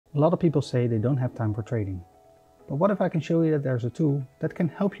A lot of people say they don't have time for trading. But what if I can show you that there's a tool that can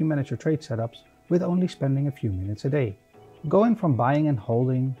help you manage your trade setups with only spending a few minutes a day? Going from buying and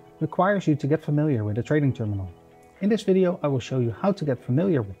holding requires you to get familiar with the trading terminal. In this video I will show you how to get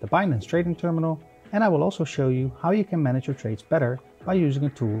familiar with the Binance trading terminal, and I will also show you how you can manage your trades better by using a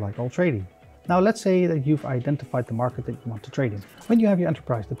tool like Altrady. Now let's say that you've identified the market that you want to trade in. When you have your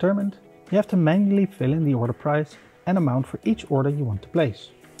enterprise determined, you have to manually fill in the order price and amount for each order you want to place.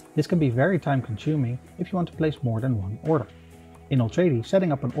 This can be very time consuming if you want to place more than one order. In Altrady,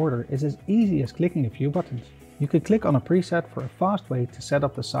 setting up an order is as easy as clicking a few buttons. You could click on a preset for a fast way to set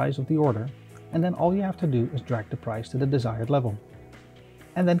up the size of the order, and then all you have to do is drag the price to the desired level.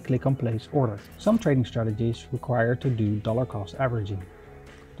 And then click on place order. Some trading strategies require to do dollar cost averaging.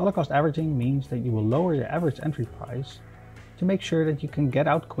 Dollar cost averaging means that you will lower your average entry price to make sure that you can get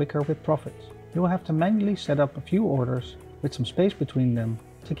out quicker with profits. You will have to manually set up a few orders with some space between them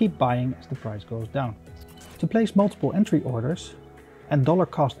to keep buying as the price goes down. To place multiple entry orders and dollar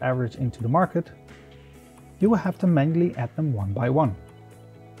cost average into the market, you will have to manually add them one by one.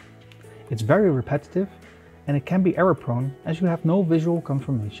 It's very repetitive and it can be error prone as you have no visual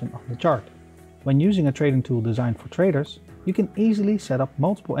confirmation of the chart. When using a trading tool designed for traders, you can easily set up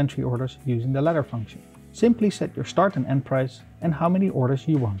multiple entry orders using the ladder function. Simply set your start and end price and how many orders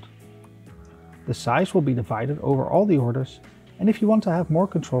you want. The size will be divided over all the orders, and if you want to have more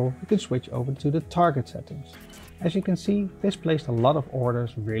control, you can switch over to the target settings. As you can see, this placed a lot of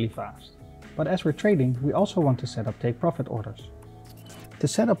orders really fast. But as we're trading, we also want to set up take profit orders. To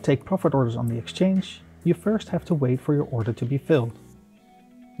set up take profit orders on the exchange, you first have to wait for your order to be filled.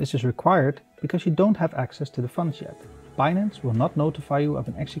 This is required because you don't have access to the funds yet. Binance will not notify you of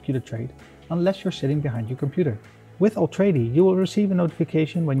an executed trade unless you're sitting behind your computer. With Altrady, you will receive a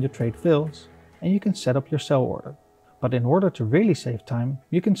notification when your trade fills, and you can set up your sell order. But in order to really save time,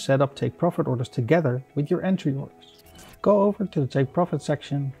 you can set up take profit orders together with your entry orders. Go over to the take profit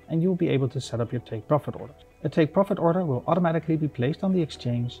section and you will be able to set up your take profit orders. A take profit order will automatically be placed on the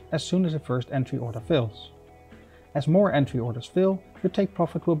exchange as soon as the first entry order fills. As more entry orders fill, your take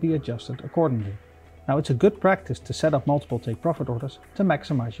profit will be adjusted accordingly. Now it's a good practice to set up multiple take profit orders to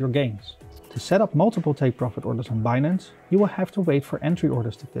maximize your gains. To set up multiple take profit orders on Binance, you will have to wait for entry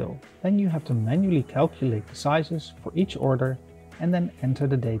orders to fill. Then you have to manually calculate the sizes for each order and then enter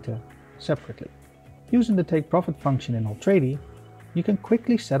the data separately. Using the take profit function in Altrady, you can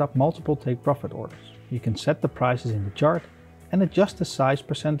quickly set up multiple take profit orders. You can set the prices in the chart and adjust the size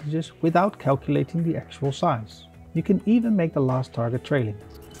percentages without calculating the actual size. You can even make the last target trailing.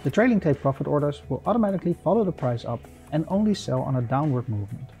 The trailing take profit orders will automatically follow the price up and only sell on a downward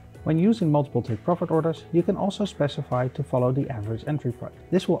movement. When using multiple take profit orders, you can also specify to follow the average entry price.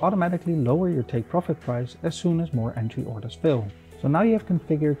 This will automatically lower your take profit price as soon as more entry orders fill. So now you have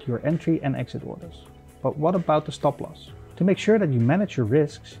configured your entry and exit orders. But what about the stop loss? To make sure that you manage your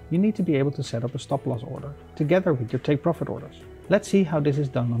risks, you need to be able to set up a stop loss order together with your take profit orders. Let's see how this is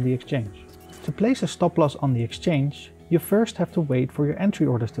done on the exchange. To place a stop loss on the exchange, you first have to wait for your entry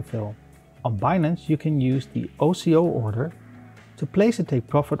orders to fill. On Binance, you can use the OCO order to place a take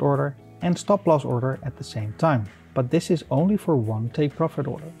profit order and stop loss order at the same time. But this is only for one take profit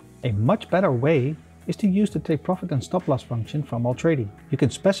order. A much better way is to use the take profit and stop loss function from Altrady. You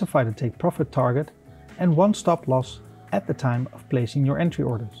can specify the take profit target and one stop loss at the time of placing your entry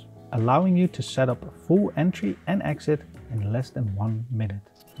orders, allowing you to set up a full entry and exit in less than 1 minute.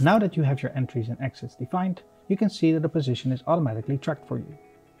 Now that you have your entries and exits defined, you can see that the position is automatically tracked for you.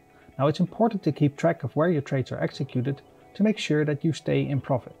 Now it's important to keep track of where your trades are executed to make sure that you stay in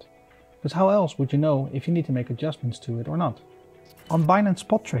profit. Because how else would you know if you need to make adjustments to it or not? On Binance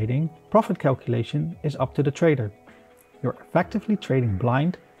spot trading, profit calculation is up to the trader. You're effectively trading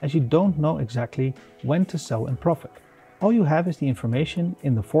blind as you don't know exactly when to sell in profit. All you have is the information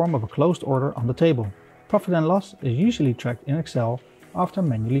in the form of a closed order on the table. Profit and loss is usually tracked in Excel after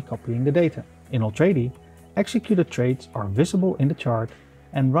manually copying the data. In Altrady, executed trades are visible in the chart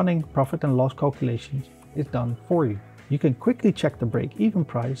and running profit and loss calculations is done for you. You can quickly check the break-even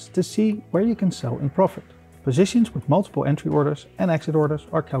price to see where you can sell in profit. Positions with multiple entry orders and exit orders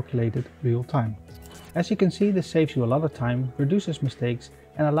are calculated real time. As you can see, this saves you a lot of time, reduces mistakes,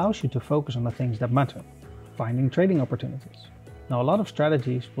 and allows you to focus on the things that matter, finding trading opportunities. Now, a lot of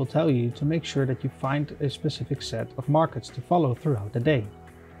strategies will tell you to make sure that you find a specific set of markets to follow throughout the day.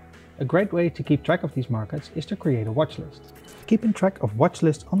 A great way to keep track of these markets is to create a watch list. Keeping track of watch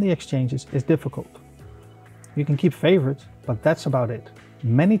lists on the exchanges is difficult. You can keep favorites, but that's about it.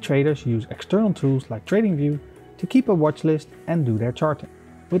 Many traders use external tools like TradingView to keep a watch list and do their charting.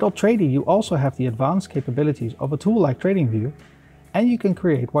 With Altrady, you also have the advanced capabilities of a tool like TradingView And you can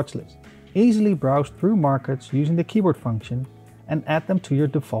create watchlists. Easily browse through markets using the keyword function and add them to your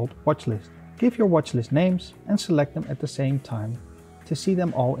default watchlist. Give your watchlist names and select them at the same time to see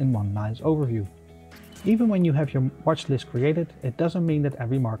them all in one nice overview. Even when you have your watchlist created, it doesn't mean that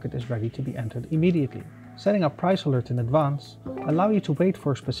every market is ready to be entered immediately. Setting up price alerts in advance allow you to wait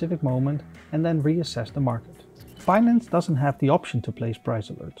for a specific moment and then reassess the market. Binance doesn't have the option to place price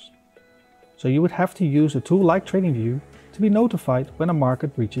alerts, so you would have to use a tool like TradingView to be notified when a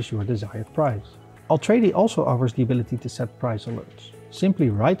market reaches your desired price. Altrady also offers the ability to set price alerts. Simply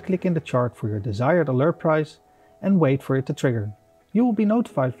right-click in the chart for your desired alert price and wait for it to trigger. You will be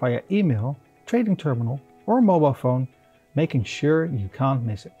notified via email, trading terminal or mobile phone, making sure you can't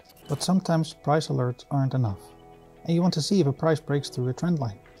miss it. But sometimes price alerts aren't enough, and you want to see if a price breaks through a trend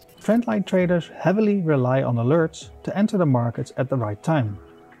line. Trendline traders heavily rely on alerts to enter the markets at the right time.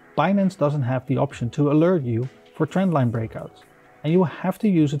 Binance doesn't have the option to alert you for trendline breakouts, and you will have to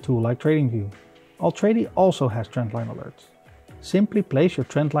use a tool like TradingView. Altrady also has trendline alerts. Simply place your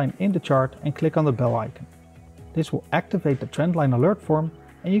trendline in the chart and click on the bell icon. This will activate the trendline alert form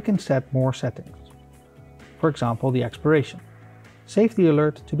and you can set more settings. For example, the expiration. Save the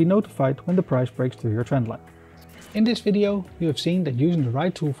alert to be notified when the price breaks through your trendline. In this video, you have seen that using the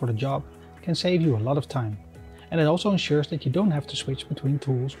right tool for the job can save you a lot of time. And it also ensures that you don't have to switch between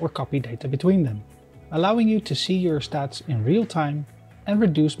tools or copy data between them, allowing you to see your stats in real time and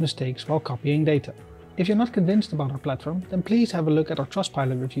reduce mistakes while copying data. If you're not convinced about our platform, then please have a look at our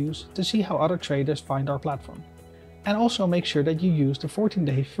Trustpilot reviews to see how other traders find our platform. And also make sure that you use the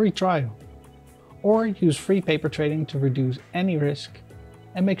 14-day free trial. Or use free paper trading to reduce any risk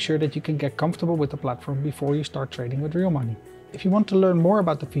and make sure that you can get comfortable with the platform before you start trading with real money. If you want to learn more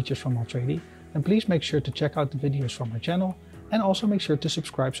about the features from Altrady, then please make sure to check out the videos from our channel and also make sure to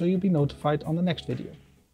subscribe so you'll be notified on the next video.